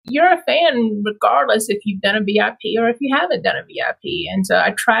you're a fan regardless if you've done a VIP or if you haven't done a VIP. And so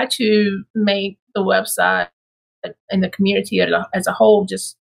I try to make the website and the community as a whole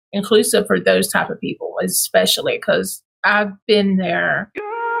just inclusive for those type of people, especially because I've been there.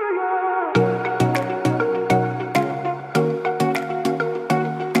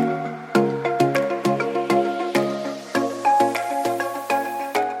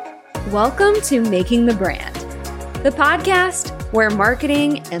 Welcome to Making the Brand, the podcast where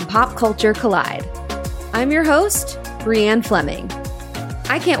marketing and pop culture collide. I'm your host, Brianne Fleming.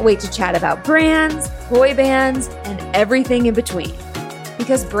 I can't wait to chat about brands, boy bands, and everything in between.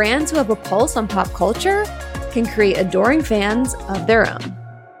 Because brands who have a pulse on pop culture can create adoring fans of their own.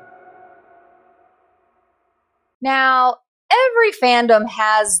 Now, every fandom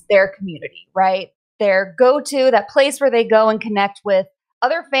has their community, right? Their go-to, that place where they go and connect with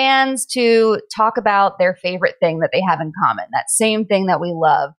other fans to talk about their favorite thing that they have in common, that same thing that we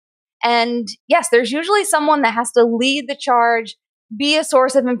love. And yes, there's usually someone that has to lead the charge, be a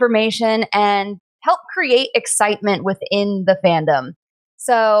source of information, and help create excitement within the fandom.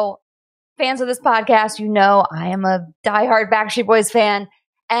 So fans of this podcast, you know I am a diehard Backstreet Boys fan.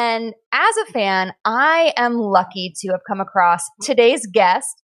 And as a fan, I am lucky to have come across today's guest,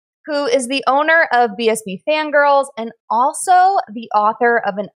 who is the owner of BSB Fangirls and also the author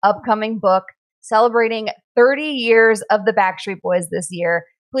of an upcoming book celebrating 30 years of the Backstreet Boys this year.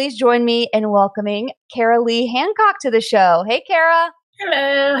 Please join me in welcoming Kara Lee Hancock to the show. Hey, Kara.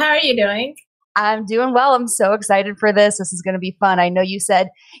 Hello, how are you doing? I'm doing well. I'm so excited for this. This is going to be fun. I know you said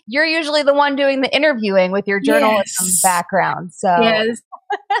you're usually the one doing the interviewing with your journalism background. So yes,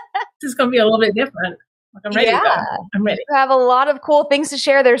 this is going to be a little bit different. Like I'm ready to go. I'm ready. You have a lot of cool things to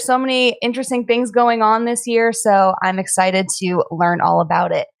share. There's so many interesting things going on this year, so I'm excited to learn all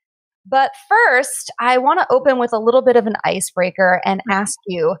about it. But first, I want to open with a little bit of an icebreaker and ask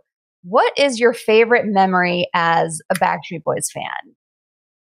you, what is your favorite memory as a Backstreet Boys fan?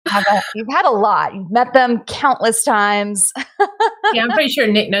 You've had a lot. You've met them countless times. Yeah, I'm pretty sure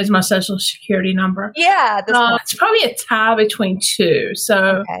Nick knows my social security number. Yeah. It's probably a tie between two.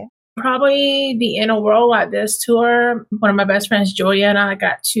 So probably the In a World Like This tour. One of my best friends, Julia, and I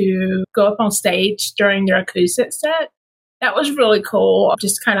got to go up on stage during their acoustic set. That was really cool.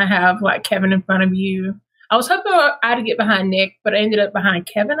 Just kind of have like Kevin in front of you. I was hoping I'd get behind Nick, but I ended up behind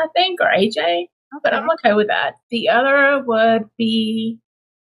Kevin, I think, or AJ. Okay. But I'm okay with that. The other would be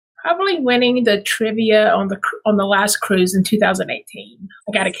probably winning the trivia on the last cruise in 2018.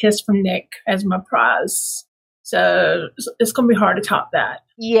 I got a kiss from Nick as my prize. So it's going to be hard to top that.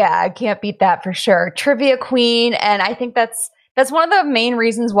 Yeah, I can't beat that for sure. Trivia queen. And I think that's one of the main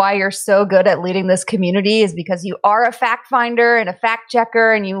reasons why you're so good at leading this community is because you are a fact finder and a fact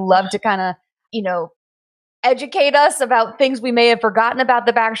checker, and you love to kind of, educate us about things we may have forgotten about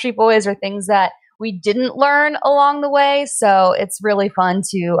the Backstreet Boys or things that we didn't learn along the way. So it's really fun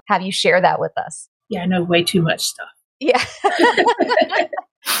to have you share that with us. Yeah, I know way too much stuff. Yeah.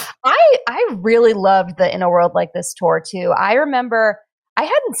 I really loved the In a World Like This tour too. I remember I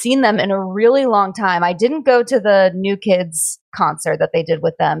hadn't seen them in a really long time. I didn't go to the New Kids concert that they did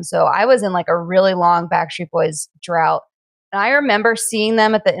with them. So I was in like a really long Backstreet Boys drought. And I remember seeing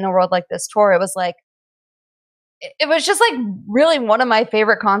them at the In a World Like This tour. It was just like really one of my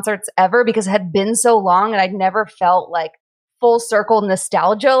favorite concerts ever because it had been so long and I'd never felt like full circle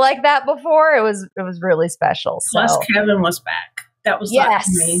nostalgia like that before. It was really special. Plus Kevin was back. That was like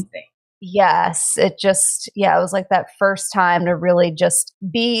amazing. Yes. It was like that first time to really just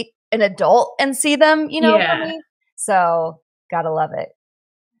be an adult and see them, for me. So gotta love it.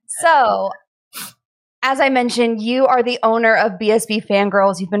 So as I mentioned, you are the owner of BSB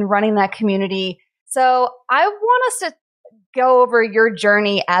Fangirls. You've been running that community. So I want us to go over your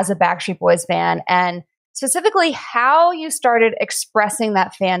journey as a Backstreet Boys fan and specifically how you started expressing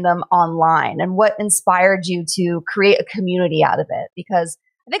that fandom online and what inspired you to create a community out of it. Because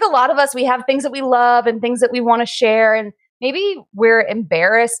I think a lot of us, we have things that we love and things that we want to share. And maybe we're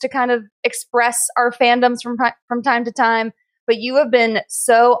embarrassed to kind of express our fandoms from time to time. But you have been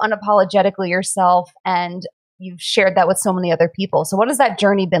so unapologetically yourself and you've shared that with so many other people. So what has that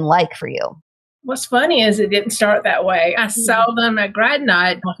journey been like for you? What's funny is it didn't start that way. I saw them at grad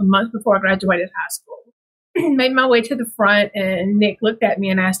night like a month before I graduated high school. Made my way to the front and Nick looked at me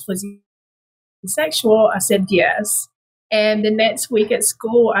and asked, was he sexual? I said yes. And the next week at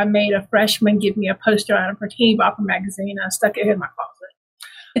school, I made a freshman give me a poster out of her Teeny Bopper magazine. I stuck it in my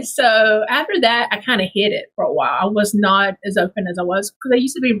closet. So after that, I kind of hid it for a while. I was not as open as I was because I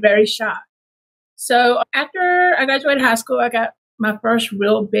used to be very shy. So after I graduated high school, I got my first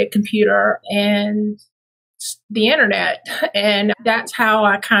real big computer and the internet. And that's how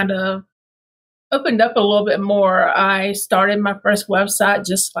I kind of opened up a little bit more. I started my first website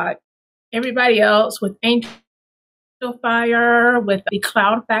just like everybody else with Angel Fire, with the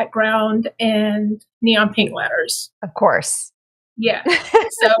cloud background and neon pink letters. Of course. Yeah.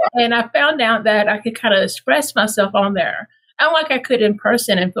 So, and I found out that I could kind of express myself on there, unlike I could in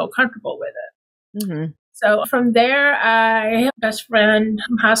person, and feel comfortable with it. Mm-hmm. So from there, I have a best friend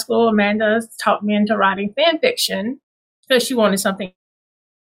from high school, Amanda, taught me into writing fan fiction because she wanted something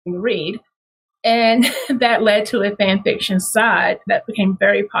to read. And that led to a fan fiction site that became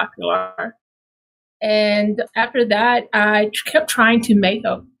very popular. And after that, I kept trying to make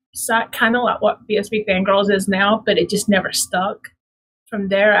a site kind of like what BSB Fangirls is now, but it just never stuck. From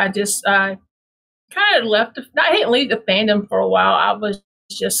there, I just kind of left. I didn't leave the fandom for a while. I was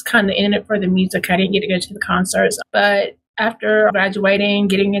just kind of in it for the music. I didn't get to go to the concerts. But after graduating,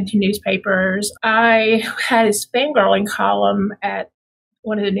 getting into newspapers, I had this fangirling column at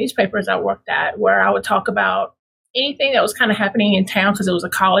one of the newspapers I worked at, where I would talk about anything that was kind of happening in town because it was a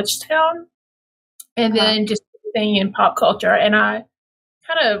college town, and then just anything in pop culture. And I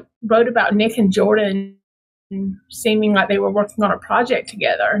kind of wrote about Nick and Jordan seeming like they were working on a project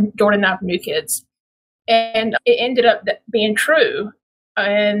together, Jordan and I from New Kids. And it ended up being true.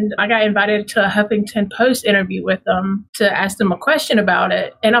 And I got invited to a Huffington Post interview with them to ask them a question about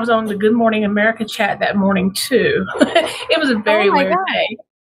it. And I was on the Good Morning America chat that morning, too. It was a very weird day.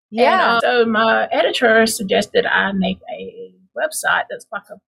 Yeah. And, so my editor suggested I make a website that's like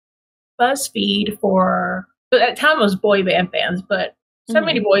a BuzzFeed for, but at the time it was boy band fans, but so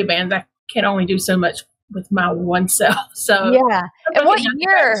many boy bands, I can only do so much with my one self. So yeah. And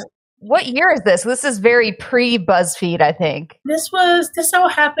what year is this? This is very pre-BuzzFeed, I think. This all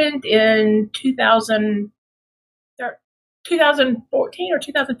happened in 2014 or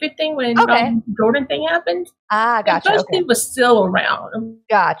 2015 when the Jordan thing happened. Ah, gotcha. And BuzzFeed was still around.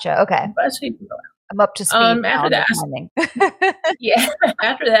 Gotcha. Okay. BuzzFeed was around. I'm up to speed.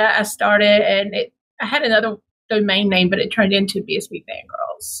 After that, I started, and I had another domain name, but it turned into BSB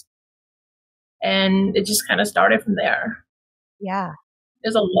Fangirls. And it just kind of started from there. Yeah.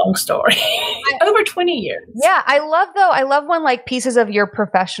 It's a long story. Over 20 years. Yeah. I love when like pieces of your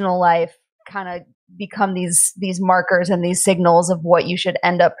professional life kind of become these markers and these signals of what you should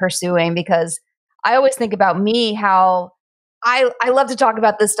end up pursuing, because I always think about me, how I love to talk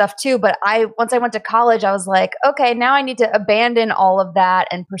about this stuff too, but once I went to college, I was like, okay, now I need to abandon all of that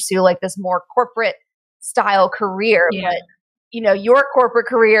and pursue like this more corporate style career. Yeah. But your corporate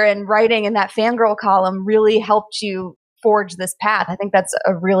career and writing in that fangirl column really helped you forge this path. I think that's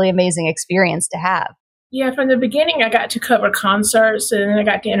a really amazing experience to have. Yeah, from the beginning, I got to cover concerts, and I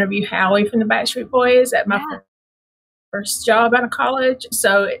got to interview Howie from the Backstreet Boys at my first job out of college.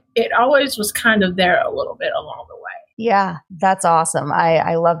 So it always was kind of there a little bit along the way. Yeah, that's awesome.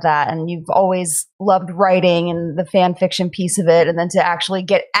 I love that. And you've always loved writing and the fan fiction piece of it. And then to actually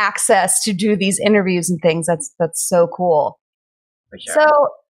get access to do these interviews and things, that's so cool. For sure. So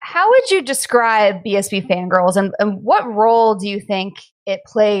how would you describe BSB Fangirls, and what role do you think it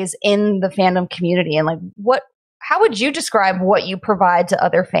plays in the fandom community? And like how would you describe what you provide to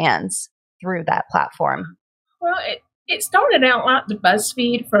other fans through that platform? Well, it started out like the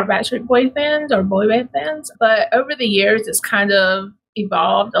BuzzFeed for Backstreet Boy fans or boy band fans, but over the years, it's kind of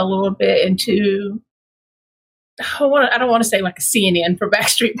evolved a little bit into, I don't want to say like a CNN for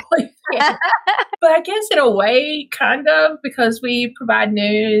Backstreet Boy fans, but I guess in a way, kind of, because we provide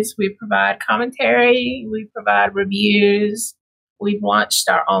news, we provide commentary, we provide reviews. We've launched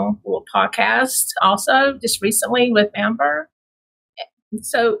our own little podcast also just recently with Amber.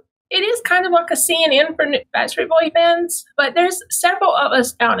 So it is kind of like a CNN for Backstreet Boy fans, but there's several of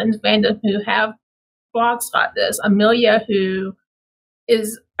us out in the fandom who have blogs like this. Amelia, who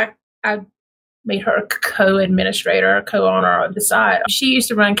is, I made her a co-administrator, co-owner of the site. She used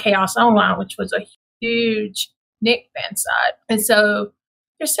to run Chaos Online, which was a huge Nick fan site. And so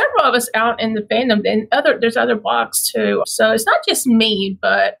there's several of us out in the fandom, and there's other blogs too. So it's not just me,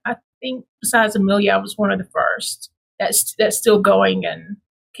 but I think besides Amelia, I was one of the first that's still going and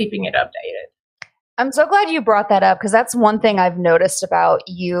keeping it updated. I'm so glad you brought that up, because that's one thing I've noticed about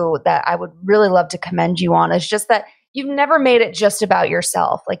you that I would really love to commend you on, is just that you've never made it just about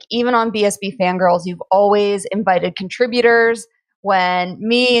yourself. Like even on BSB Fangirls, you've always invited contributors. When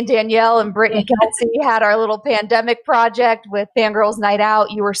me and Danielle and Brittany Kelsey had our little pandemic project with Fangirls Night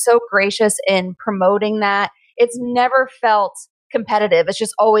Out, you were so gracious in promoting that. It's never felt competitive. It's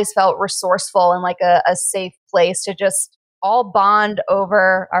just always felt resourceful and like a safe place to just all bond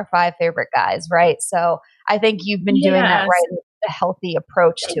over our 5 favorite guys, right? So I think you've been doing that right the healthy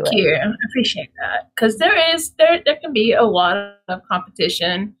approach to it. Thank you. I appreciate that. Because there can be a lot of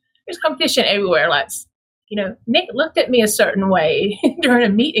competition. There's competition everywhere. Like, Nick looked at me a certain way during a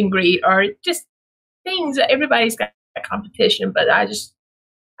meet and greet, or just things. Everybody's got competition, but I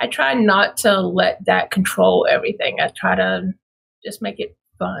try not to let that control everything. I try to just make it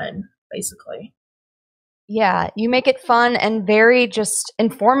fun, basically. Yeah, you make it fun and very just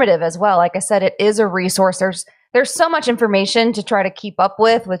informative as well. Like I said, it is a resource. There's so much information to try to keep up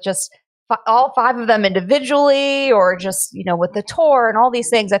with just all 5 of them individually, or just, with the tour and all these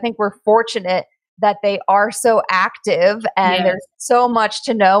things. I think we're fortunate that they are so active, and there's so much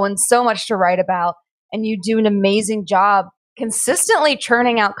to know and so much to write about. And you do an amazing job consistently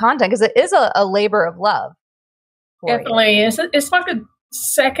churning out content, because it is a labor of love. Definitely. It's like a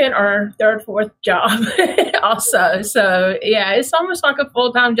second or third, fourth job also. So yeah, it's almost like a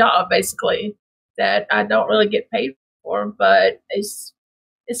full-time job basically that I don't really get paid for, but it's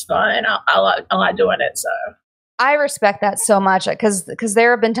fun. I like doing it. So I respect that so much, because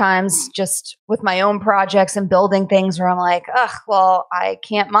there have been times just with my own projects and building things where I'm like, well, I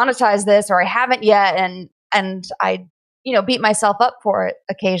can't monetize this, or I haven't yet, and I beat myself up for it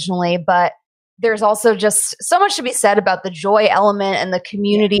occasionally. But there's also just so much to be said about the joy element and the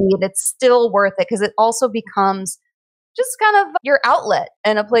community, and it's still worth it, because it also becomes just kind of your outlet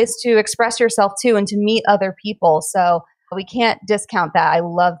and a place to express yourself too, and to meet other people. So we can't discount that. I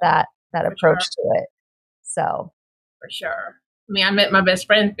love that approach to it. So for sure. I mean, I met my best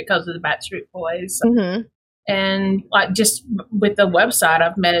friends because of the Backstreet Boys. Mm-hmm. And like just with the website,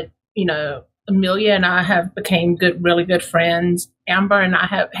 I've met, Amelia and I have became really good friends. Amber,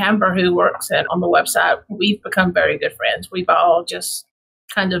 who works on the website, we've become very good friends. We've all just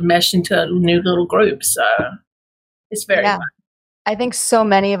kind of meshed into a new little group. So it's very fun. I think so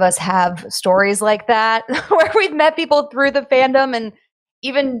many of us have stories like that where we've met people through the fandom, and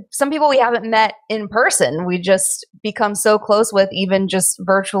even some people we haven't met in person. We just become so close with, even just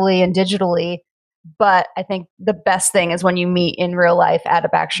virtually and digitally. But I think the best thing is when you meet in real life at a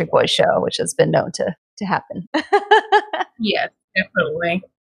Backstreet Boys show, which has been known to happen. Yes, definitely.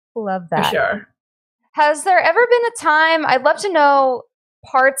 Love that. For sure. Has there ever been a time, I'd love to know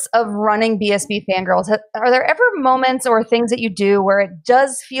parts of running BSB Fangirls, are there ever moments or things that you do where it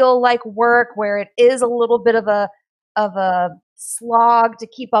does feel like work, where it is a little bit of a slog to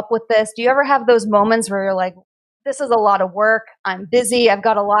keep up with this? Do you ever have those moments where you're like, this is a lot of work, I'm busy, I've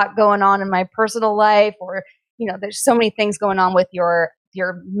got a lot going on in my personal life, or there's so many things going on with your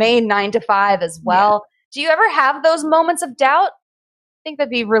main 9 to 5 as well? Do you ever have those moments of doubt? I think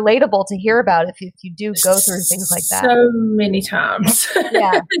that'd be relatable to hear about if you do go through things like that. So many times.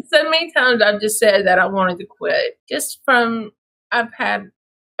 Yeah. So many times I've just said that I wanted to quit. I've had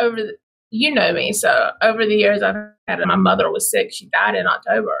me. So over the years my mother was sick. She died in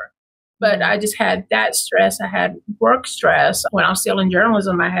October. But I just had that stress. I had work stress. When I was still in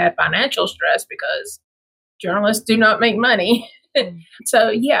journalism, I had financial stress because journalists do not make money. So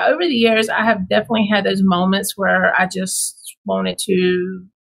yeah, over the years, I have definitely had those moments where I just wanted to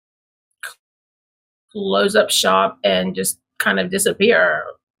close up shop and just kind of disappear,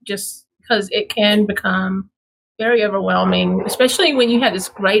 just because it can become very overwhelming, especially when you have this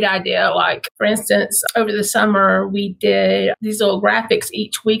great idea. Like, for instance, over the summer, we did these little graphics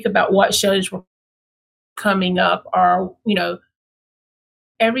each week about what shows were coming up, or,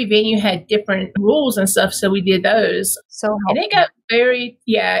 every venue had different rules and stuff. So we did those. So helpful. And it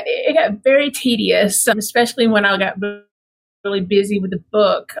got very tedious, especially when I got really busy with the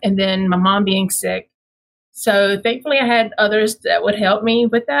book and then my mom being sick. So thankfully I had others that would help me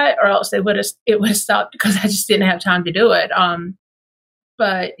with that, or else it would have stopped because I just didn't have time to do it.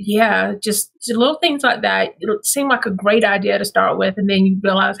 But yeah, just little things like that. It seemed like a great idea to start with, and then you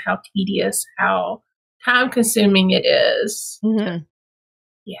realize how tedious, how time consuming it is. Mm-hmm.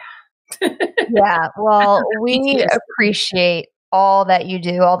 Yeah. Yeah. Well, we appreciate all that you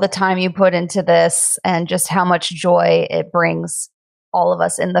do, all the time you put into this, and just how much joy it brings all of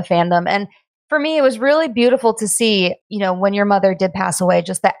us in the fandom. And for me, it was really beautiful to see, when your mother did pass away,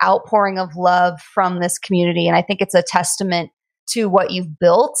 just the outpouring of love from this community. And I think it's a testament to what you've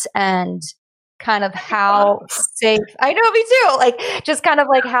built, and kind of how safe, I know, me too, like just kind of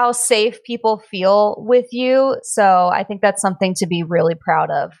like how safe people feel with you. So I think that's something to be really proud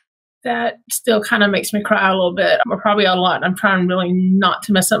of. That still kind of makes me cry a little bit, or probably a lot. I'm trying really not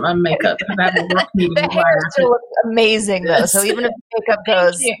to mess up my makeup because I have a work meeting. The hair still looks amazing though, so even if makeup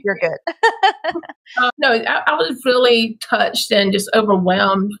goes, you're good. No, I was really touched and just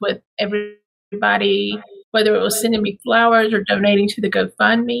overwhelmed with everybody, whether it was sending me flowers or donating to the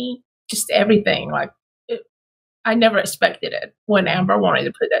GoFundMe, just everything. Like, I never expected it when Amber wanted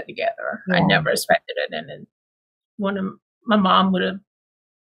to put that together. Yeah. I never expected it. And then my mom would have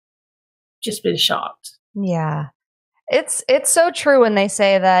just been shocked. Yeah. It's so true when they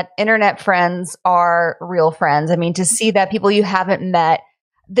say that internet friends are real friends. I mean, to see that people you haven't met.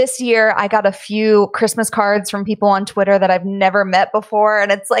 This year, I got a few Christmas cards from people on Twitter that I've never met before.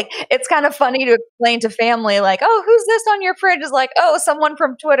 And it's like, it's kind of funny to explain to family, like, oh, who's this on your fridge? Is like, oh, someone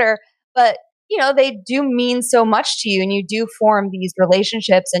from Twitter. But, you know, they do mean so much to you, and you do form these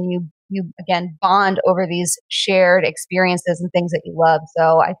relationships, and you again bond over these shared experiences and things that you love.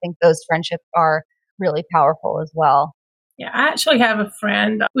 So I think those friendships are really powerful as well. Yeah, I actually have a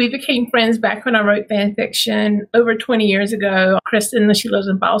friend. We became friends back when I wrote fan fiction over 20 years ago. Kristen, she lives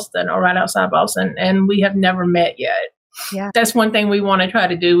in Boston, or right outside Boston, and we have never met yet. Yeah. That's one thing we want to try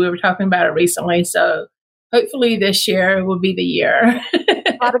to do. We were talking about it recently. So hopefully this year will be the year.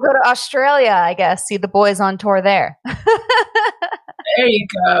 Got to go to Australia, I guess, see the boys on tour there. There you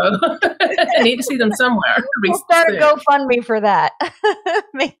go. I need to see them somewhere. We'll start a GoFundMe for that.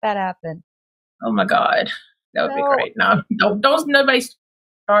 Make that happen. Oh my God. That would be great. No, don't nobody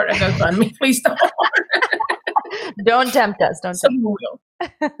start a GoFundMe. Please don't. Don't tempt us. Don't tempt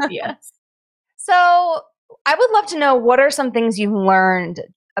us. Yes. So I would love to know, what are some things you've learned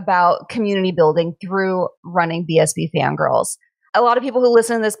about community building through running BSB Fangirls? A lot of people who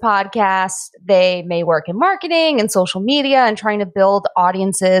listen to this podcast, they may work in marketing and social media and trying to build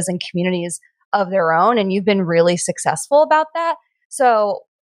audiences and communities of their own. And you've been really successful about that. So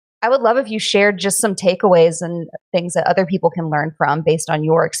I would love if you shared just some takeaways and things that other people can learn from based on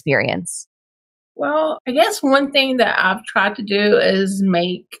your experience. Well, I guess one thing that I've tried to do is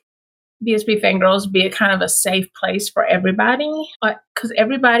make BSB Fangirls be a kind of a safe place for everybody. Because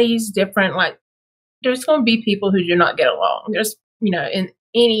everybody's different. Like, there's going to be people who do not get along. There's, in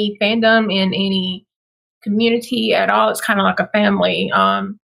any fandom, in any community at all, it's kind of like a family.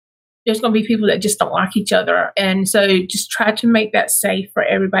 There's going to be people that just don't like each other. And so just try to make that safe for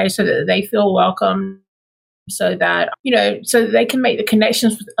everybody so that they feel welcome, so that, so that they can make the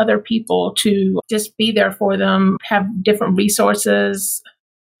connections with other people, to just be there for them, have different resources.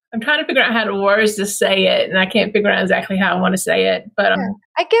 I'm trying to figure out how the words to say it, and I can't figure out exactly how I want to say it. But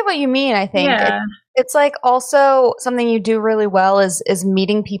I get what you mean. I think it's like also something you do really well is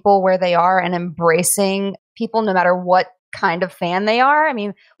meeting people where they are and embracing people no matter what kind of fan they are. I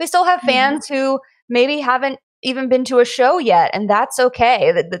mean, we still have fans who maybe haven't even been to a show yet, and that's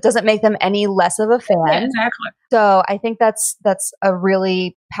okay. That doesn't make them any less of a fan. Yeah, exactly. So I think that's a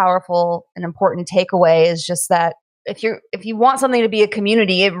really powerful and important takeaway, is just that if you want something to be a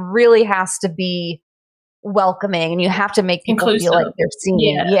community, it really has to be welcoming, and you have to make people feel like they're seen.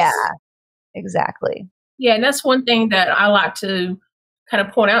 Yes. Yeah, exactly. Yeah, and that's one thing that I like to kind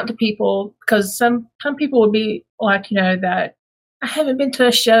of point out to people, because some people would be like, that I haven't been to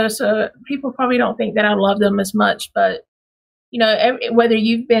a show, so people probably don't think that I love them as much. But, whether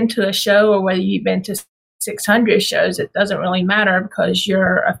you've been to a show or whether you've been to 600 shows, it doesn't really matter, because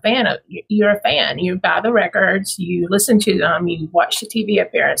you're a fan. You buy the records, you listen to them, you watch the TV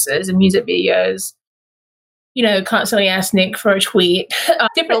appearances and music videos, constantly ask Nick for a tweet,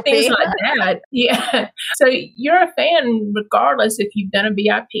 different things like that. Yeah. So you're a fan regardless if you've done a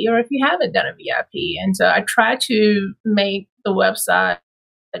VIP or if you haven't done a VIP. And so I try to make the website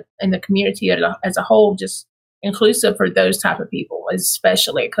and the community as a whole just inclusive for those type of people,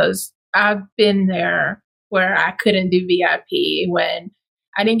 especially because I've been there where I couldn't do VIP, when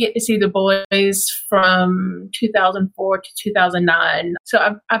I didn't get to see the boys from 2004 to 2009.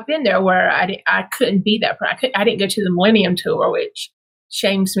 So I've been there where I couldn't be that. I didn't go to the Millennium Tour, which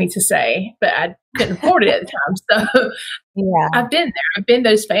shames me to say, but I couldn't afford it at the time. So yeah, I've been there. I've been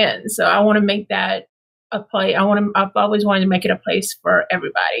those fans. So I want to make that a place. I've always wanted to make it a place for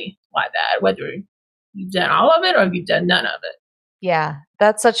everybody like that, whether you've done all of it or you've done none of it. Yeah,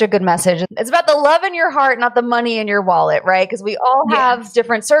 that's such a good message. It's about the love in your heart, not the money in your wallet, right? Because we all have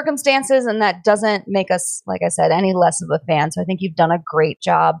different circumstances, and that doesn't make us, like I said, any less of a fan. So I think you've done a great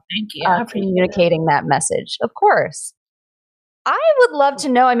job communicating that message. Of course. I would love to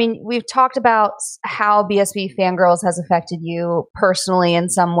know, we've talked about how BSB Fangirls has affected you personally in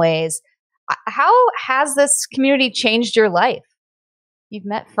some ways. How has this community changed your life? You've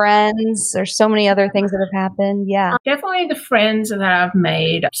met friends. There's so many other things that have happened. Yeah. Definitely the friends that I've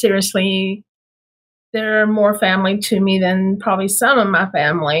made. Seriously, they're more family to me than probably some of my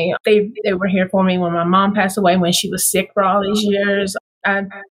family. They were here for me when my mom passed away, when she was sick for all these years.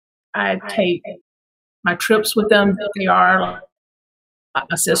 I take my trips with them. They are like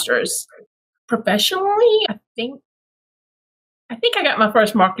my sisters. Professionally, I think I think I got my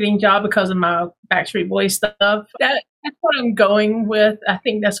first marketing job because of my Backstreet Boys stuff. That's what I'm going with. I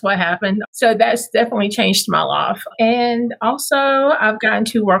think that's what happened. So that's definitely changed my life. And also, I've gotten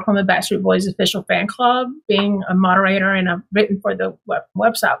to work on the Backstreet Boys official fan club, being a moderator, and I've written for the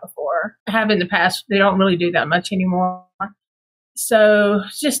website before. I have in the past. They don't really do that much anymore. So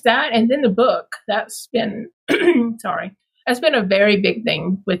just that. And then the book, that's been, sorry. That's been a very big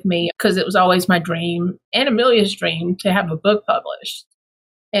thing with me because it was always my dream and Amelia's dream to have a book published.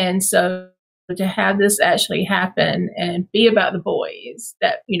 And so to have this actually happen and be about the boys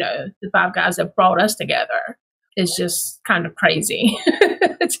that, the five guys that brought us together is just kind of crazy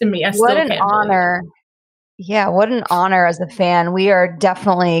to me. What an honor. Yeah, what an honor as a fan. We are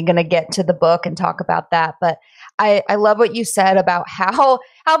definitely going to get to the book and talk about that. But I love what you said about how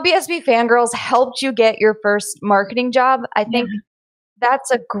BSB Fangirls helped you get your first marketing job. I think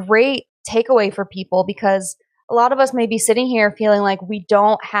that's a great takeaway for people because a lot of us may be sitting here feeling like we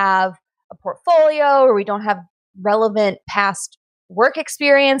don't have a portfolio or we don't have relevant past work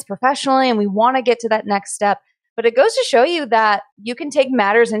experience professionally and we want to get to that next step. But it goes to show you that you can take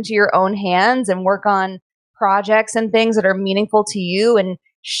matters into your own hands and work on projects and things that are meaningful to you and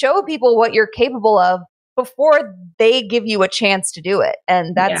show people what you're capable of before they give you a chance to do it.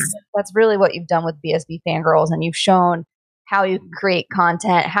 And that's really what you've done with BSB Fangirls. And you've shown how you can create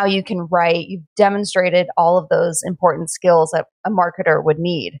content, how you can write. You've demonstrated all of those important skills that a marketer would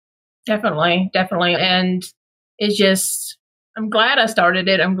need. Definitely. And it's just, I'm glad I started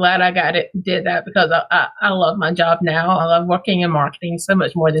it. I'm glad I did that because I love my job now. I love working in marketing so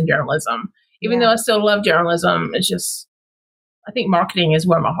much more than journalism. Even though I still love journalism, it's just, I think marketing is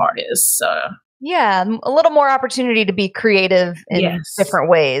where my heart is. So. Yeah, a little more opportunity to be creative in different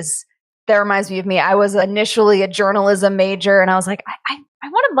ways. That reminds me of me. I was initially a journalism major and I was like, I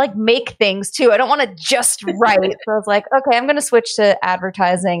want to make things too. I don't want to just write. So I was like, okay, I'm going to switch to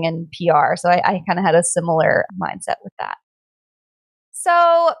advertising and PR. So I kind of had a similar mindset with that.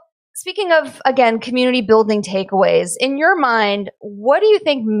 So speaking of, again, community building takeaways, in your mind, what do you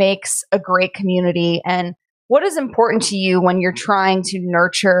think makes a great community and what is important to you when you're trying to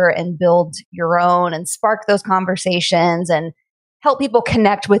nurture and build your own and spark those conversations and help people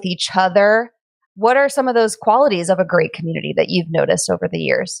connect with each other? What are some of those qualities of a great community that you've noticed over the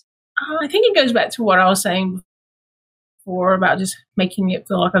years? I think it goes back to what I was saying before about just making it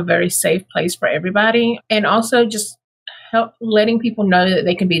feel like a very safe place for everybody and also just help letting people know that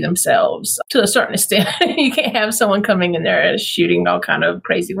they can be themselves to a certain extent. You can't have someone coming in there shooting all kind of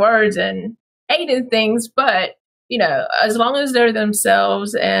crazy words and hating things, but as long as they're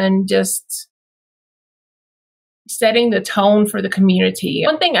themselves and just setting the tone for the community.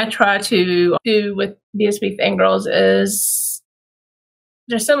 One thing I try to do with BSB Fangirls is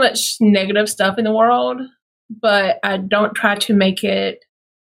there's so much negative stuff in the world, but I don't try to make it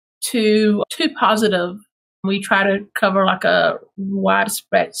too positive. We try to cover like a wide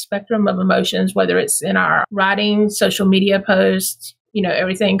spectrum of emotions, whether it's in our writing, social media posts,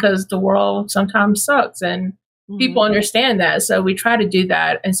 everything, because the world sometimes sucks and people understand that. So we try to do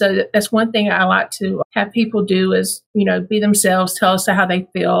that. And so that's one thing I like to have people do is, be themselves, tell us how they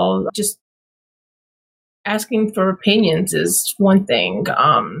feel. Just asking for opinions is one thing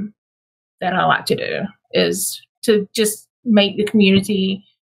that I like to do is to just make the community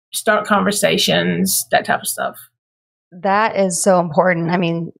start conversations, that type of stuff. That is so important. I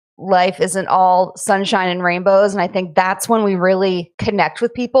mean, life isn't all sunshine and rainbows. And I think that's when we really connect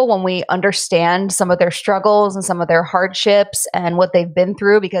with people, when we understand some of their struggles and some of their hardships and what they've been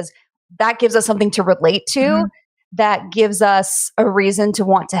through, because that gives us something to relate to. Mm-hmm. That gives us a reason to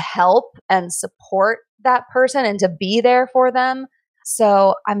want to help and support that person and to be there for them.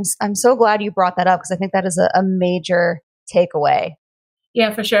 So I'm so glad you brought that up because I think that is a major takeaway.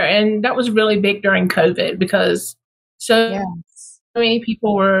 Yeah, for sure. And that was really big during COVID because so many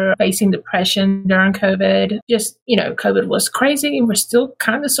people were facing depression during COVID. Just, COVID was crazy and we're still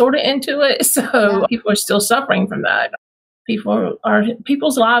kind of sort of into it. So people are still suffering from that.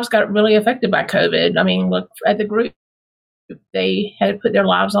 People's lives got really affected by COVID. I mean, look at the group. They had to put their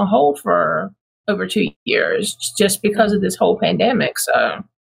lives on hold for over 2 years just because of this whole pandemic. So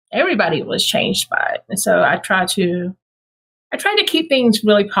everybody was changed by it. And so I tried to keep things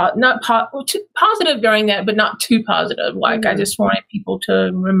really positive during that, but not too positive. Like I just wanted people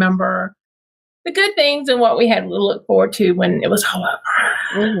to remember the good things and what we had to look forward to when it was all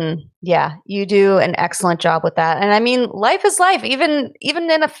over. Mm-hmm. Yeah, you do an excellent job with that. And I mean, life is life. Even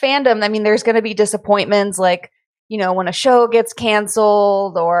in a fandom, I mean, there's going to be disappointments like, when a show gets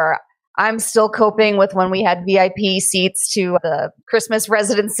canceled or I'm still coping with when we had VIP seats to the Christmas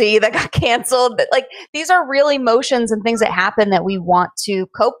residency that got canceled. But like, these are real emotions and things that happen that we want to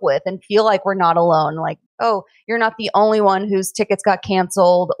cope with and feel like we're not alone. Like, oh, you're not the only one whose tickets got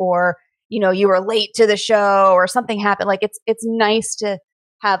canceled, or, you were late to the show or something happened. Like, it's nice to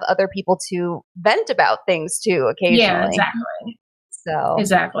have other people to vent about things too occasionally. Yeah, exactly. So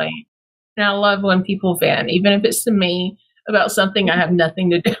exactly. And I love when people vent, even if it's to me about something I have nothing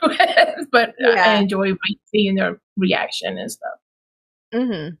to do with, but I enjoy seeing their reaction and stuff.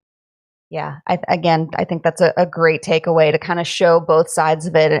 Mm-hmm. Yeah. I think that's a great takeaway to kind of show both sides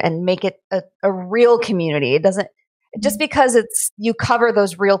of it and make it a real community. It doesn't, just because you cover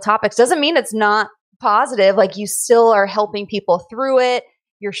those real topics doesn't mean it's not positive. Like, you still are helping people through it.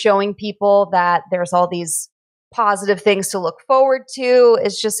 You're showing people that there's all these positive things to look forward to.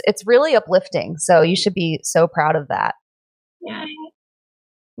 It's really uplifting. So you should be so proud of that. Yeah.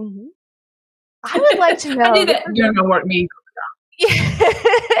 Mm-hmm. I would like to know. I do that during my work meeting.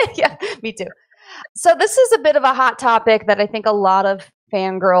 Yeah, me too. So this is a bit of a hot topic that I think a lot of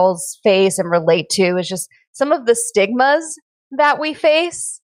fangirls face and relate to, is just some of the stigmas that we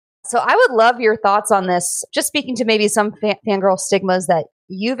face. So I would love your thoughts on this, just speaking to maybe some fangirl stigmas that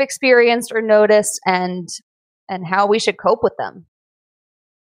you've experienced or noticed, and how we should cope with them.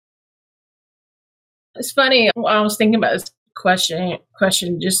 It's funny. I was thinking about this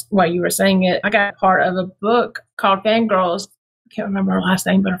question just while you were saying it. I got part of a book called Fangirls. I can't remember her last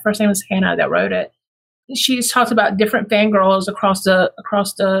name, but her first name was Hannah that wrote it. She just talks about different fangirls across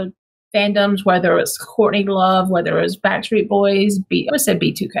the fandoms, whether it's Courtney Love, whether it was Backstreet Boys, I would say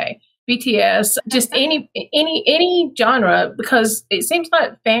B2K, BTS, just any genre, because it seems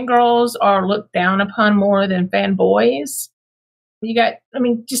like fangirls are looked down upon more than fanboys.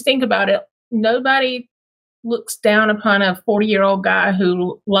 Just think about it. Nobody looks down upon a 40-year-old guy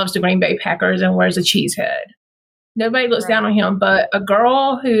who loves the Green Bay Packers and wears a cheese head. Nobody looks down on him, but a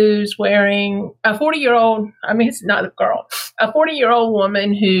girl who's wearing a 40-year-old, it's not a girl, a 40-year-old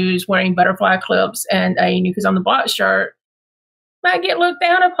woman who's wearing butterfly clips and a New Kids on the Block shirt might get looked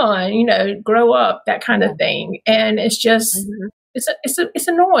down upon, grow up, that kind of thing. And it's just, it's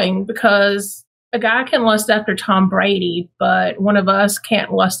annoying, because a guy can lust after Tom Brady, but one of us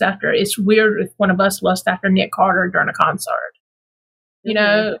can't lust after, it's weird if one of us lusts after Nick Carter during a concert,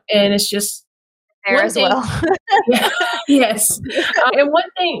 and it's just, there as well. Yes. And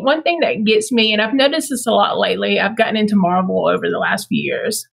one thing that gets me, and I've noticed this a lot lately, I've gotten into Marvel over the last few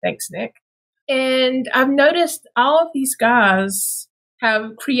years. Thanks, Nick. And I've noticed all of these guys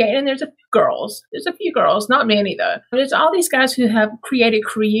have created, and there's a few girls, not many though. There's all these guys who have created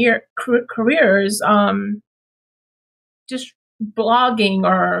careers, just blogging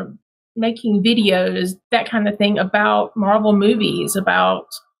or making videos, that kind of thing, about Marvel movies, about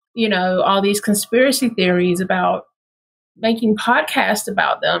all these conspiracy theories, about making podcasts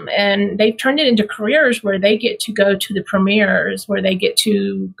about them. And they've turned it into careers where they get to go to the premieres, where they get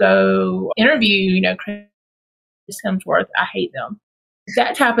to go interview, Chris Hemsworth. I hate them.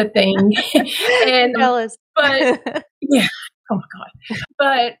 That type of thing. And, but yeah, oh my God.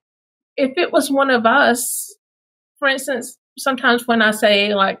 But if it was one of us, for instance, sometimes when I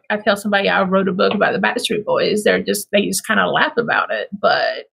say, like, I tell somebody I wrote a book about the Backstreet Boys, they just kind of laugh about it.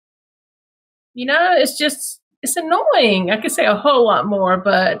 But it's annoying. I could say a whole lot more,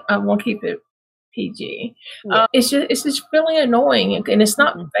 but I won't keep it PG. Yeah. It's just really annoying, and it's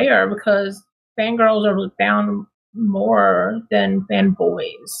not fair, because fangirls are looked down more than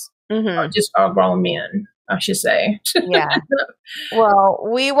fanboys, or just our grown men, I should say. Yeah. Well,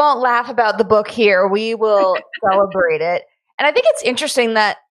 we won't laugh about the book here. We will celebrate it. And I think it's interesting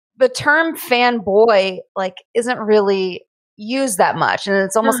that the term fanboy, isn't really used that much. And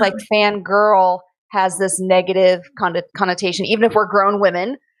it's almost like fangirl has this negative connotation, even if we're grown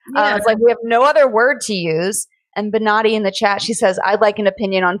women. Yeah. It's like we have no other word to use. And Benati in the chat, she says, I'd like an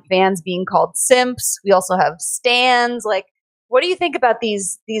opinion on fans being called simps. We also have stans. What do you think about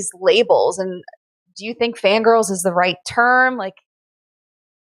these labels? And do you think fangirls is the right term? I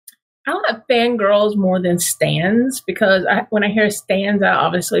like fangirls more than stans, because when I hear stans, I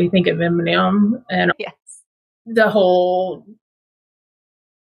obviously think of Eminem and the whole,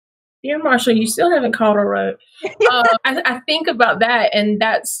 dear Marshall, you still haven't called a road. I think about that, and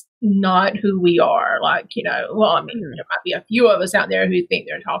that's not who we are. There might be a few of us out there who think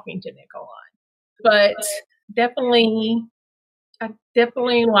they're talking to Nicolai, but I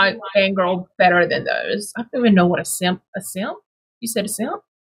definitely like fangirl better than those. I don't even know what a simp. You said a simp?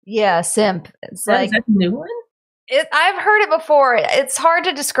 Yeah, a simp. Is that a new one? I've heard it before. It's hard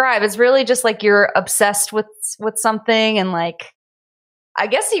to describe. It's really just you're obsessed with something, and I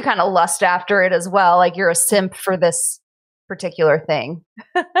guess you kind of lust after it as well. Like you're a simp for this particular thing.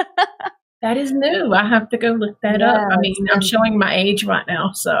 That is new. I have to go look that up. I mean, I'm showing my age right now,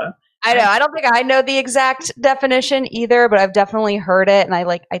 so. I know. I don't think I know the exact definition either, but I've definitely heard it, and I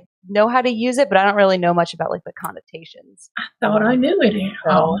know how to use it, but I don't really know much about like the connotations. I thought I knew it.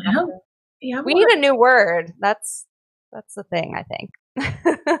 Oh, yeah. We need a new word. That's the thing, I think.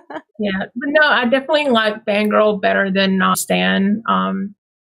 Yeah, but no, I definitely like fangirl better than stan. And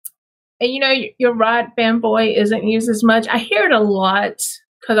you're right, fanboy isn't used as much. I hear it a lot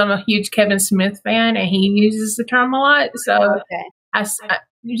because I'm a huge Kevin Smith fan, and he uses the term a lot. So I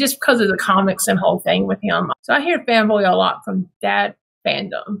just because of the comics and whole thing with him. So I hear fanboy a lot from that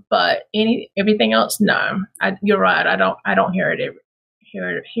fandom, but everything else, no. You're right. I don't hear it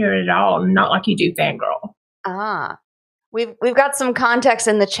at all. Not like you do fangirl. We've got some context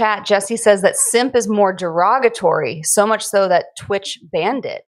in the chat. Jesse says that simp is more derogatory, so much so that Twitch banned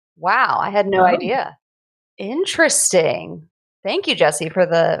it. Wow, I had no idea. Interesting. Thank you, Jesse, for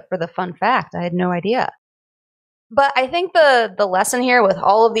the fun fact. I had no idea. But I think the lesson here with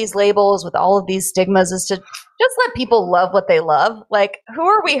all of these labels, with all of these stigmas, is to just let people love what they love. Like, who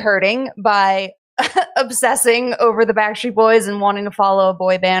are we hurting by obsessing over the Backstreet Boys and wanting to follow a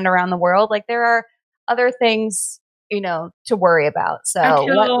boy band around the world? Like, there are other things, to worry about. So let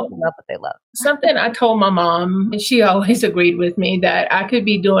people love what they love. Something I told my mom, and she always agreed with me, that I could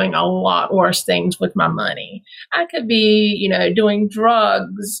be doing a lot worse things with my money. I could be, doing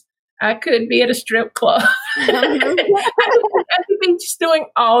drugs. I could be at a strip club. I could be just doing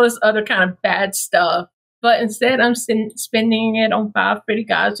all this other kind of bad stuff. But instead, I'm spending it on 5 pretty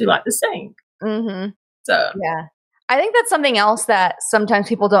guys who like to sing. Mm-hmm. So, yeah. I think that's something else that sometimes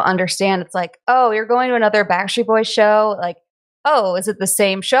people don't understand. It's like, oh, you're going to another Backstreet Boys show. Like, oh, is it the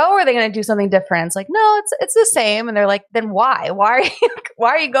same show or are they going to do something different? It's like, no, it's the same. And they're like, then why? Why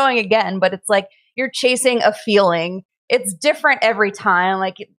are you going again? But it's like you're chasing a feeling. It's different every time.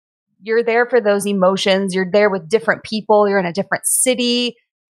 Like you're there for those emotions. You're there with different people. You're in a different city.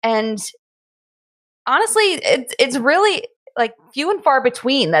 And honestly, it's really like few and far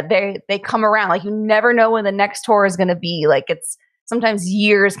between that they come around. Like you never know when the next tour is going to be. Like it's sometimes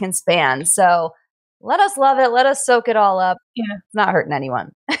years can span. So let us love it. Let us soak it all up. Yeah. It's not hurting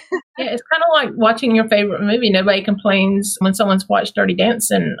anyone. Yeah, it's kind of like watching your favorite movie. Nobody complains when someone's watched Dirty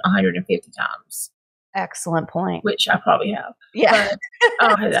Dancing 150 times. Excellent point. Which I probably have. Yeah.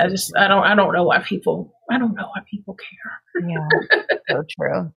 But, I don't know why people care. Yeah. So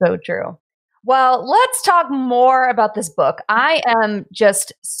true. So true. Well, let's talk more about this book. I am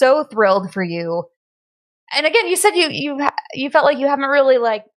just so thrilled for you. And again, you said you felt like you haven't really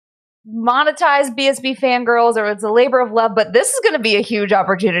like monetized BSB Fangirls, or it's a labor of love, but this is going to be a huge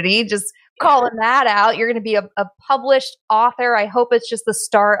opportunity. Just calling that out. You're going to be a published author. I hope it's just the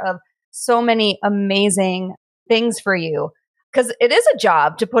start of so many amazing things for you, because it is a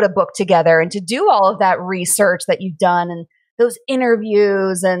job to put a book together and to do all of that research that you've done and those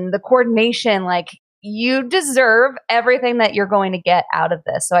interviews and the coordination. Like you deserve everything that you're going to get out of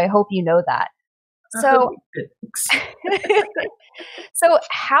this. So I hope you know that. So, so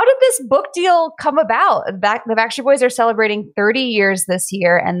how did this book deal come about? The Backstreet Boys are celebrating 30 years this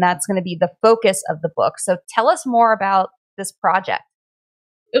year, and that's going to be the focus of the book. So tell us more about this project.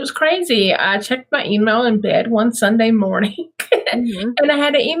 It was crazy. I checked my email in bed one Sunday morning, and I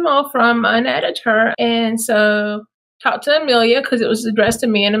had an email from an editor. And so talked to Amelia because it was addressed to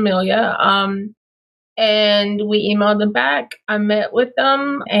me and Amelia. And we emailed them back. I met with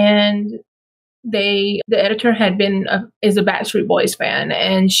them, and the editor is a Backstreet Boys fan,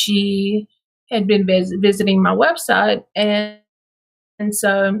 and she had been visiting my website, and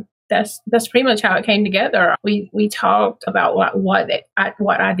so that's pretty much how it came together. We talked about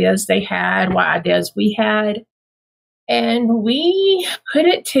what ideas they had, what ideas we had, and we put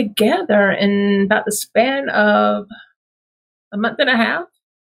it together in about the span of a month and a half.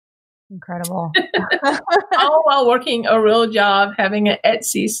 Incredible. All while working a real job, having an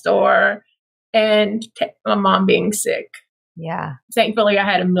Etsy store, and my mom being sick. Yeah. Thankfully, I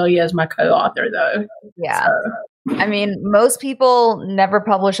had Amelia as my co-author, though. Yeah. So. I mean, most people never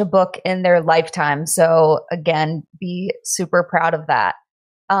publish a book in their lifetime. So again, be super proud of that.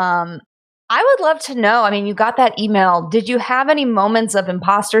 I would love to know, I mean, you got that email. Did you have any moments of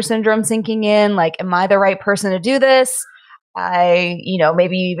imposter syndrome sinking in? Like, am I the right person to do this? Maybe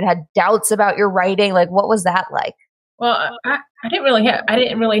you even had doubts about your writing. Like, what was that like? Well, I didn't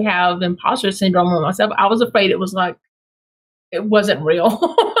really have imposter syndrome on myself. I was afraid it wasn't real.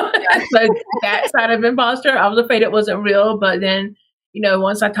 So that side of imposter, I was afraid it wasn't real. But then,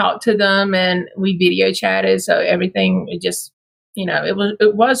 once I talked to them and we video chatted, so everything, it just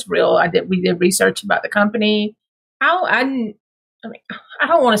it was real. We did research about the company. I mean, I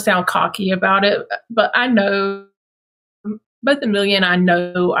don't want to sound cocky about it, but I know both Amelia and I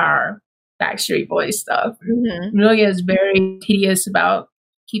know our Backstreet Boys stuff. Mm-hmm. Amelia is very tedious about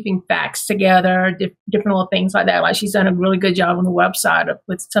keeping facts together, different little things like that. Like she's done a really good job on the website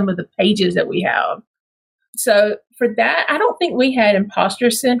with some of the pages that we have. So for that, I don't think we had imposter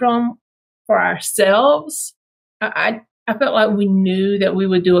syndrome for ourselves. I felt like we knew that we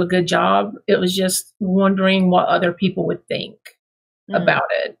would do a good job. It was just wondering what other people would think about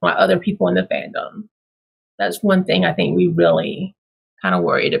it, what other people in the fandom. That's one thing I think we really kind of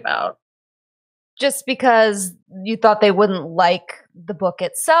worried about. Just because you thought they wouldn't like the book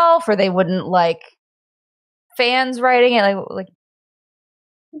itself, or they wouldn't like fans writing it, like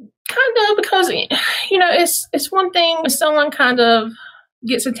kind of, because it's one thing if someone kind of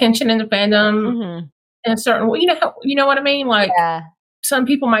gets attention in the fandom in a certain way. You know what I mean? Like, some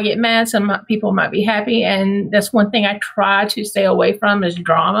people might get mad, some people might be happy, and that's one thing I try to stay away from is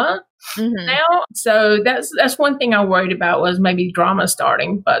drama now. So that's one thing I worried about, was maybe drama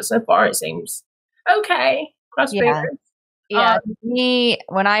starting, but so far it seems okay. Cross fingers. Yeah, me,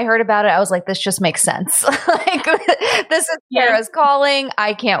 when I heard about it, I was like, this just makes sense. Like, this is Kara's calling.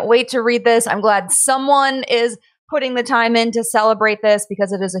 I can't wait to read this. I'm glad someone is putting the time in to celebrate this,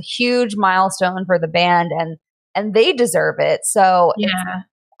 because it is a huge milestone for the band, and they deserve it. So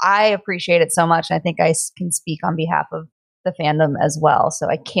I appreciate it so much. I think I can speak on behalf of the fandom as well. So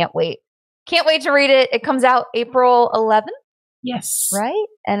I can't wait. Can't wait to read it. It comes out April 11th. Yes. Right?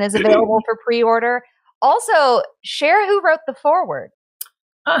 And is available for pre-order. Also, share who wrote the foreword.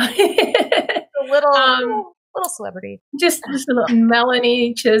 A little celebrity. Just a little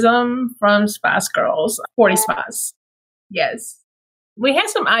Melanie Chisholm from Spice Girls, 40 Spice. Yes. We had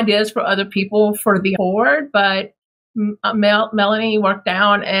some ideas for other people for the foreword, but Melanie worked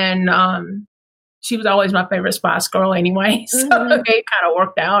down, and she was always my favorite Spice Girl anyway, so it kind of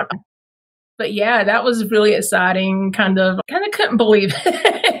worked out. But yeah, that was really exciting. Kind of couldn't believe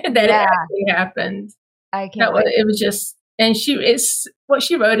that it actually happened. I can't. It was just, and what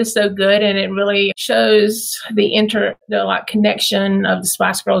she wrote is so good, and it really shows the connection of the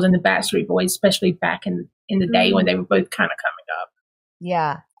Spice Girls and the Backstreet Boys, especially back in the day when they were both kind of coming up.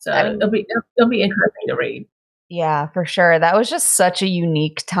 Yeah, so it'll be interesting to read. Yeah, for sure. That was just such a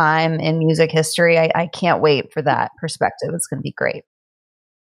unique time in music history. I can't wait for that perspective. It's going to be great.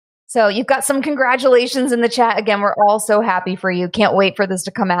 So you've got some congratulations in the chat. Again, we're all so happy for you. Can't wait for this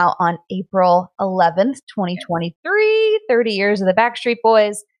to come out on April 11th, 2023, 30 years of the Backstreet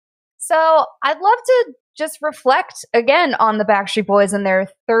Boys. So I'd love to just reflect again on the Backstreet Boys and their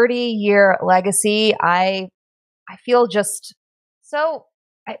 30-year legacy. I feel just so,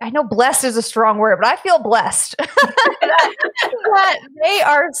 I know blessed is a strong word, but I feel blessed that they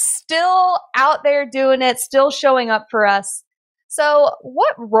are still out there doing it, still showing up for us. So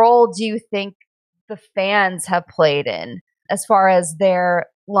what role do you think the fans have played in as far as their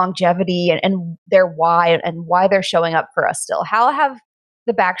longevity and their why and why they're showing up for us still? How have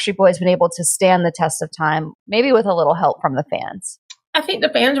the Backstreet Boys been able to stand the test of time, maybe with a little help from the fans? I think the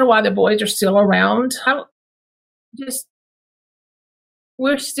fans are why the boys are still around.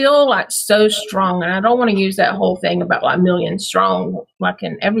 We're still like so strong, and I don't want to use that whole thing about like million strong, like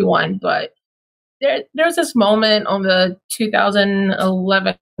in everyone, but there's this moment on the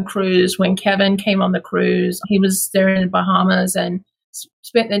 2011 cruise when Kevin came on the cruise. He was there in the Bahamas and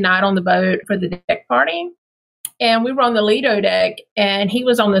spent the night on the boat for the deck party. And we were on the Lido deck, and he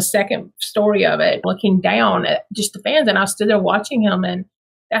was on the second story of it, looking down at just the fans. And I stood there watching him, and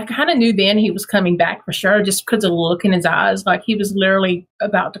I kind of knew then he was coming back for sure, just because of the look in his eyes. Like he was literally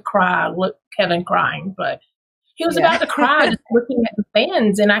about to cry. Look, Kevin crying, but he was about to cry just looking at the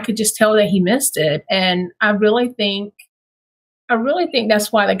fans, and I could just tell that he missed it. And I really think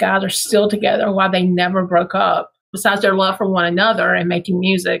that's why the guys are still together, why they never broke up, besides their love for one another and making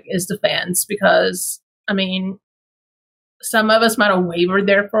music, is the fans. Because, I mean, some of us might have wavered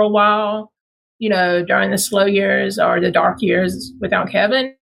there for a while, during the slow years or the dark years without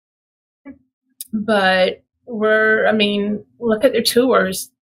Kevin. But look at their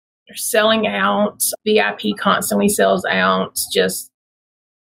tours. They're selling out. VIP constantly sells out.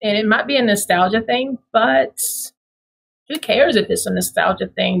 And it might be a nostalgia thing, but who cares if it's a nostalgia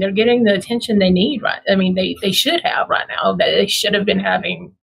thing? They're getting the attention they need, right? I mean, they should have right now, that they should have been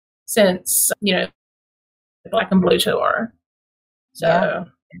having since, the Black and Blue tour. So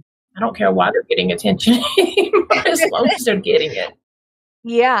I don't care why they're getting attention as long as they're getting it.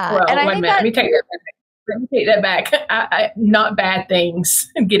 Yeah. Well, and wait a minute. Let me take that back. Not bad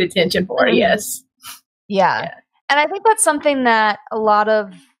things get attention for it. Yes. Yeah. And I think that's something that a lot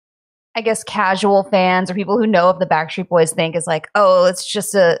of, I guess, casual fans or people who know of the Backstreet Boys think is like, oh, it's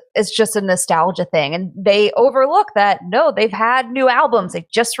just a nostalgia thing. And they overlook that, no, they've had new albums. They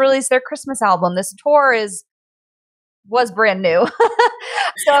just released their Christmas album. This tour was brand new.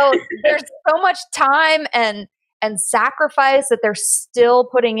 So there's so much time and sacrifice that they're still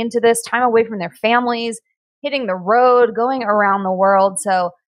putting into this, time away from their families, hitting the road, going around the world.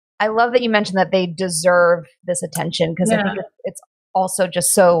 So I love that you mentioned that they deserve this attention, because I think it's also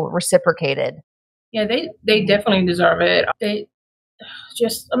just so reciprocated. Yeah, they definitely deserve it. They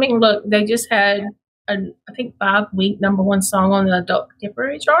just, I mean, look, they just had I think 5-week #1 song on the adult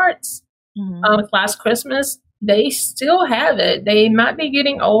contemporary charts with Last Christmas. They still have it. They might be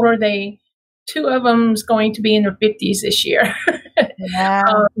getting older. Two of them's going to be in their 50s this year. Yeah.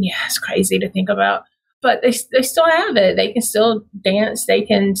 It's crazy to think about. But they still have it. They can still dance. They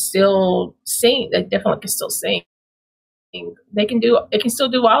can still sing. They definitely can still sing. They can still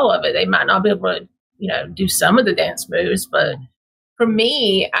do all of it. They might not be able to, do some of the dance moves, but for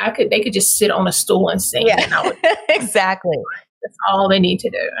me, they could just sit on a stool and sing. Yeah, and I would, exactly. That's all they need to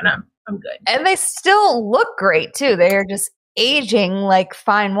do, and I'm good. And they still look great too. They're just aging like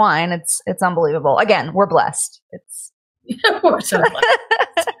fine wine. It's unbelievable. Again, we're blessed. We're so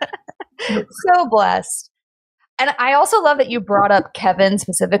blessed. So blessed. And I also love that you brought up Kevin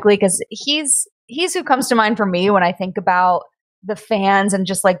specifically, because he's who comes to mind for me when I think about the fans and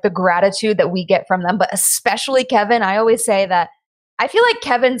just like the gratitude that we get from them. But especially Kevin, I always say that I feel like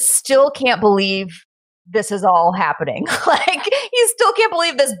Kevin still can't believe this is all happening. Like, he still can't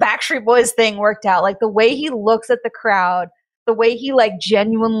believe this Backstreet Boys thing worked out. Like, the way he looks at the crowd, the way he like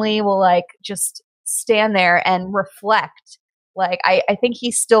genuinely will like just stand there and reflect. Like, I think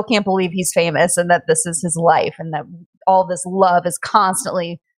he still can't believe he's famous and that this is his life and that all this love is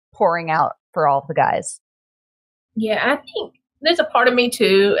constantly pouring out for all of the guys. Yeah, I think there's a part of me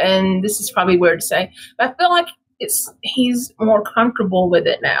too, and this is probably weird to say, but I feel like he's more comfortable with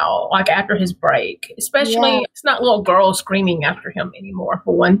it now, like after his break. Especially, it's not little girls screaming after him anymore,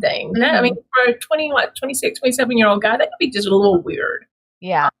 for one thing. Mm-hmm. I mean, for a 26, 27-year-old guy, that could be just a little weird.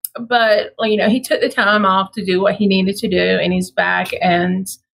 Yeah. But, he took the time off to do what he needed to do, and he's back, and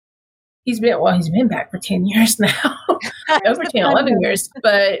he's been back for 10 years now, over 10, 11 years.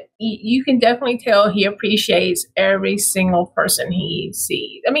 But you can definitely tell he appreciates every single person he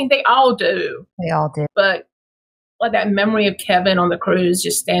sees. I mean, they all do. They all do. But like that memory of Kevin on the cruise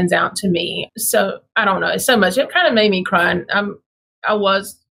just stands out to me. So I don't know. It's so much. It kind of made me cry.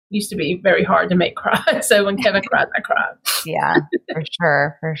 Used to be very hard to make cry. So when Kevin cried, I cried. Yeah,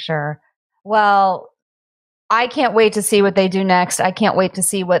 for sure. Well, I can't wait to see what they do next. I can't wait to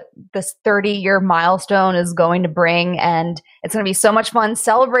see what this 30-year milestone is going to bring. And it's going to be so much fun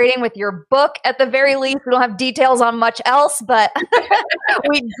celebrating with your book at the very least. We don't have details on much else, but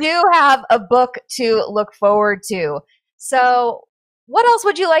we do have a book to look forward to. So what else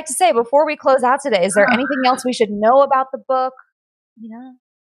would you like to say before we close out today? Is there anything else we should know about the book?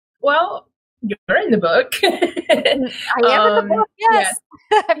 Well, you're in the book. I am in the book, yes.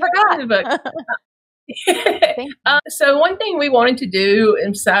 I forgot. In the book. So one thing we wanted to do,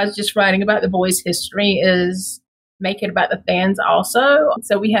 besides just writing about the boys' history, is make it about the fans also.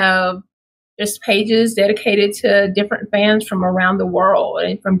 So we have just pages dedicated to different fans from around the world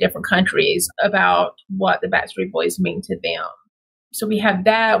and from different countries about what the Backstreet Boys mean to them. So we have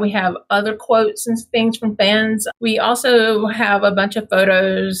that. We have other quotes and things from fans. We also have a bunch of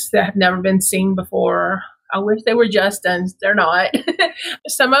photos that have never been seen before. I wish they were Justin's. They're not.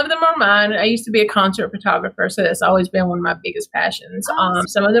 Some of them are mine. I used to be a concert photographer, so that's always been one of my biggest passions.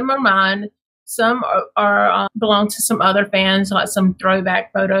 Some of them are mine. Some are belong to some other fans, like some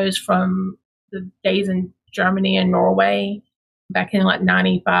throwback photos from the days in Germany and Norway back in like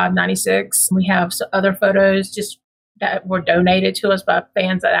 95, 96. We have some other photos just that were donated to us by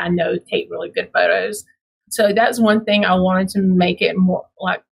fans that I know take really good photos. So that's one thing I wanted to make it more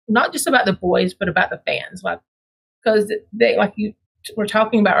like, not just about the boys, but about the fans, like, because they, like you were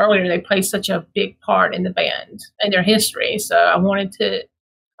talking about earlier, they play such a big part in the band and their history. So I wanted it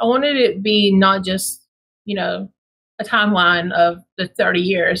to be not just, a timeline of the 30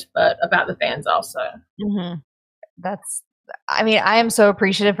 years, but about the fans also. Mm-hmm. I am so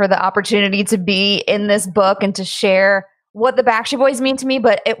appreciative for the opportunity to be in this book and to share what the Backstreet Boys mean to me,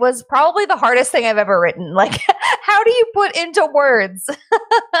 but it was probably the hardest thing I've ever written. Like, how do you put into words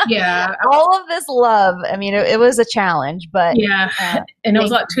all of this love? I mean, it was a challenge, but and it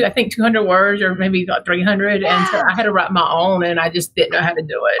was like 200 words or maybe like 300, and so I had to write my own, and I just didn't know how to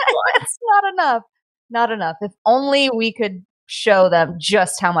do it. It's not enough. If only we could show them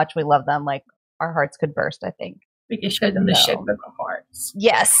just how much we love them, like our hearts could burst, I think. We can show them the shape of our hearts.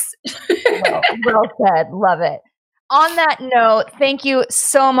 Yes. Well said. Love it. On that note, thank you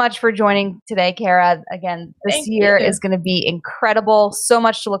so much for joining today, Kara. Again, this year is going to be incredible. So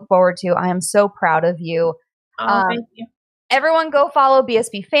much to look forward to. I am so proud of you. Thank you. Everyone go follow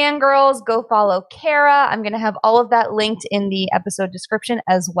BSB Fangirls. Go follow Kara. I'm going to have all of that linked in the episode description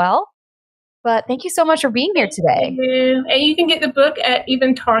as well. But thank you so much for being here today. Thank you. And you can get the book at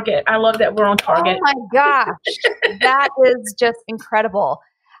even Target. I love that we're on Target. Oh my gosh. That is just incredible.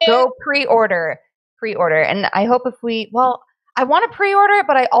 Go pre-order. And I hope I want to pre-order it,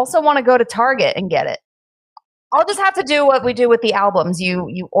 but I also want to go to Target and get it. I'll just have to do what we do with the albums.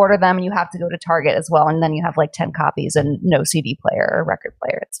 You order them and you have to go to Target as well. And then you have like 10 copies and no CD player or record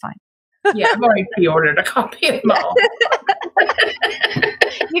player. It's fine. Yeah, I've already pre-ordered a copy of them all.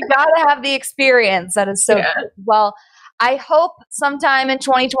 You got to have the experience. That is so good. Well, I hope sometime in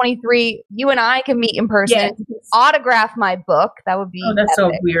 2023, you and I can meet in person. Yes. Autograph my book. That would be that's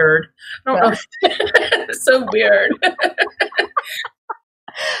epic. So weird. I don't know. It's so weird. I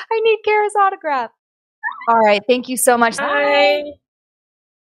need Kara's autograph. All right. Thank you so much. Bye.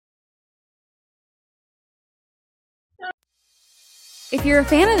 If you're a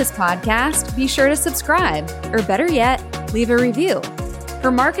fan of this podcast, be sure to subscribe, or better yet, leave a review.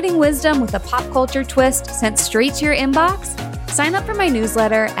 For marketing wisdom with a pop culture twist sent straight to your inbox, sign up for my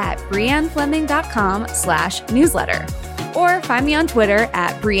newsletter at briannefleming.com/newsletter, or find me on Twitter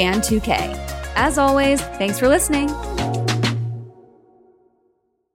at Brianne2K. As always, thanks for listening.